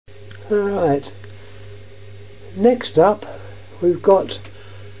Alright, next up we've got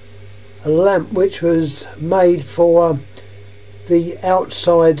a lamp which was made for the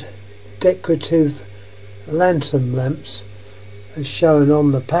outside decorative lantern lamps as shown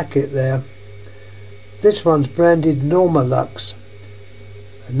on the packet there. This one's branded Normalux,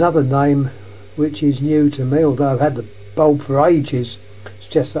 another name which is new to me, although I've had the bulb for ages. It's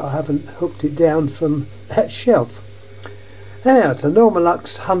just that I haven't hooked it down from that shelf. Anyhow, it's a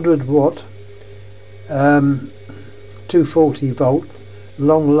Normalux 100 watt 240 volt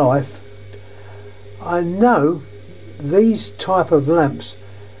long life. I know these type of lamps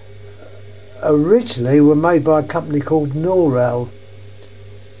originally were made by a company called Normalux,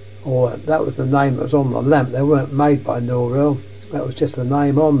 or that was the name that was on the lamp. They weren't made by Normalux, that was just the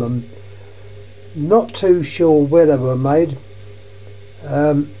name on them. Not too sure where they were made.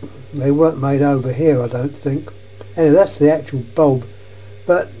 They weren't made over here, I don't think. Anyway, that's the actual bulb,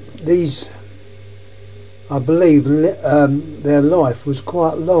 but these, I believe, their life was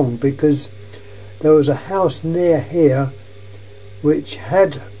quite long, because there was a house near here which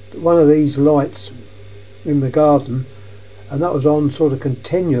had one of these lights in the garden, and that was on sort of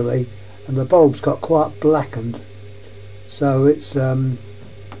continually, and the bulbs got quite blackened, so it's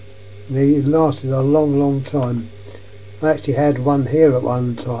it lasted a long time. I actually had one here at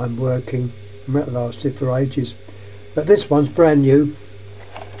one time working, and that lasted for ages. But this one's brand new.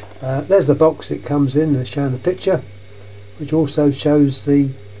 There's the box it comes in, as shown in the picture, which also shows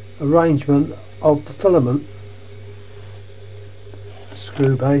the arrangement of the filament.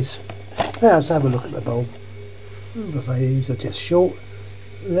 Screw base. Now let's have a look at the bulb. As I say, these are just short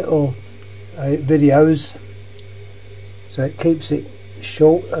little videos, so it keeps it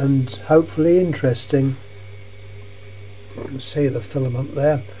short and hopefully interesting. You can see the filament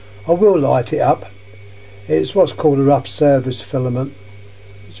there. I will light it up. It's what's called a rough service filament,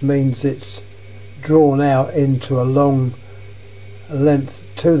 which means it's drawn out into a long length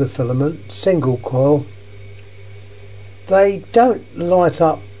to the filament, single coil. They don't light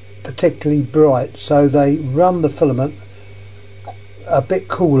up particularly bright, so they run the filament a bit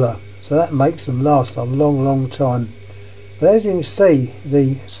cooler, so that makes them last a long time. But as you can see,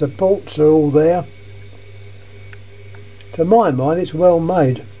 the supports are all there. To my mind, it's well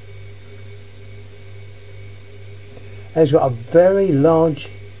made. It's got a very large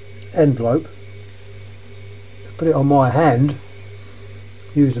envelope. Put it on my hand,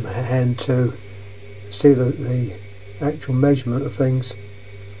 use my hand to see the actual measurement of things.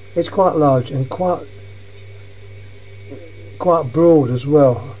 It's quite large and quite broad as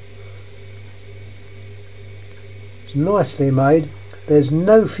well. It's nicely made. There's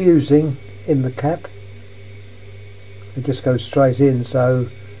no fusing in the cap. It just goes straight in, so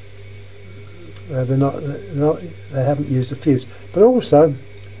they haven't used a fuse. But also,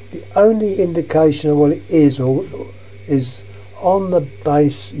 the only indication of what it is, is on the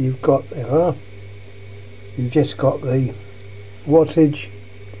base. You've got you've just got the wattage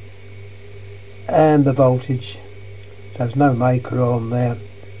and the voltage. So there's no maker on there.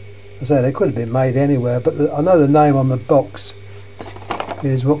 I say they could have been made anywhere, but I know the name on the box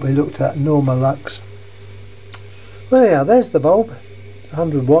is what we looked at, Normalux. Well, yeah, there's the bulb. It's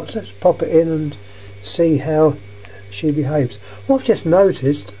 100 watts. Let's pop it in and see how she behaves. What I've just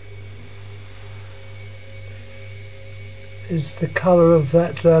noticed is the colour of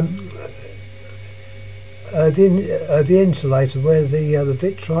that the insulator where the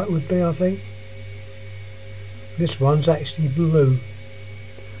vitrite would be, I think. This one's actually blue,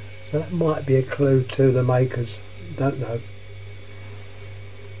 so that might be a clue to the makers. Don't know.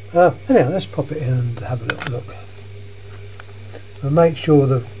 Anyhow, let's pop it in and have a little look. And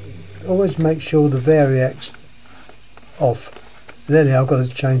always make sure the variac's off. And then I've got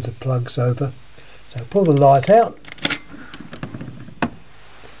to change the plugs over. So pull the light out,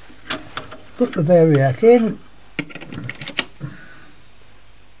 put the variac in,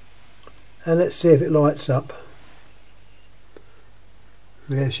 and let's see if it lights up.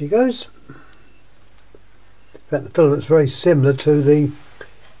 There she goes. In fact, the filament's very similar to the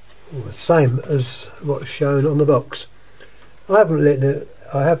same as what's shown on the box. I haven't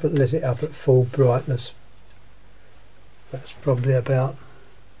lit it up at full brightness. That's probably about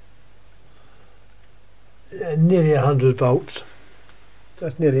nearly 100 volts.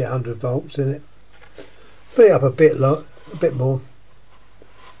 That's nearly 100 volts in it. Put it up a bit more.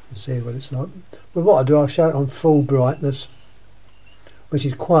 See what it's like. But what I do, I'll show it on full brightness, which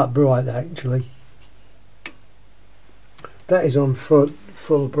is quite bright actually. That is on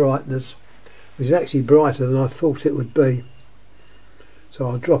full brightness, which is actually brighter than I thought it would be. So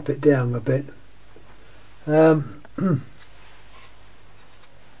I'll drop it down a bit.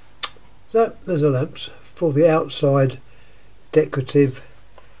 So there's the lamps for the outside decorative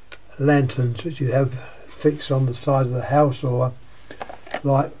lanterns which you have fixed on the side of the house, or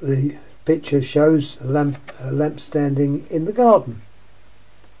like the picture shows, a lamp standing in the garden.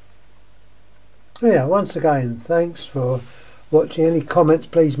 Yeah, once again, thanks for watching. Any comments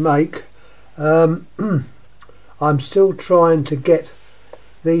please make. I'm still trying to get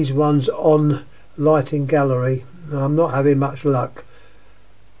these ones on Lighting Gallery. I'm not having much luck.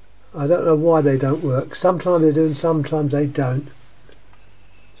 I don't know why they don't work. Sometimes they do and sometimes they don't.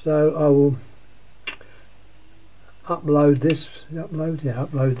 So I will upload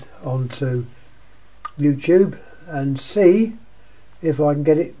onto YouTube and see if I can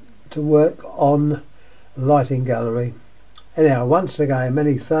get it to work on Lighting Gallery. Anyhow, once again,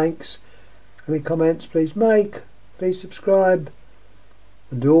 many thanks. Any comments please make, please subscribe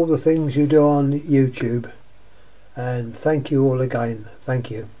and do all the things you do on YouTube, and thank you all again.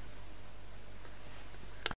 Thank you.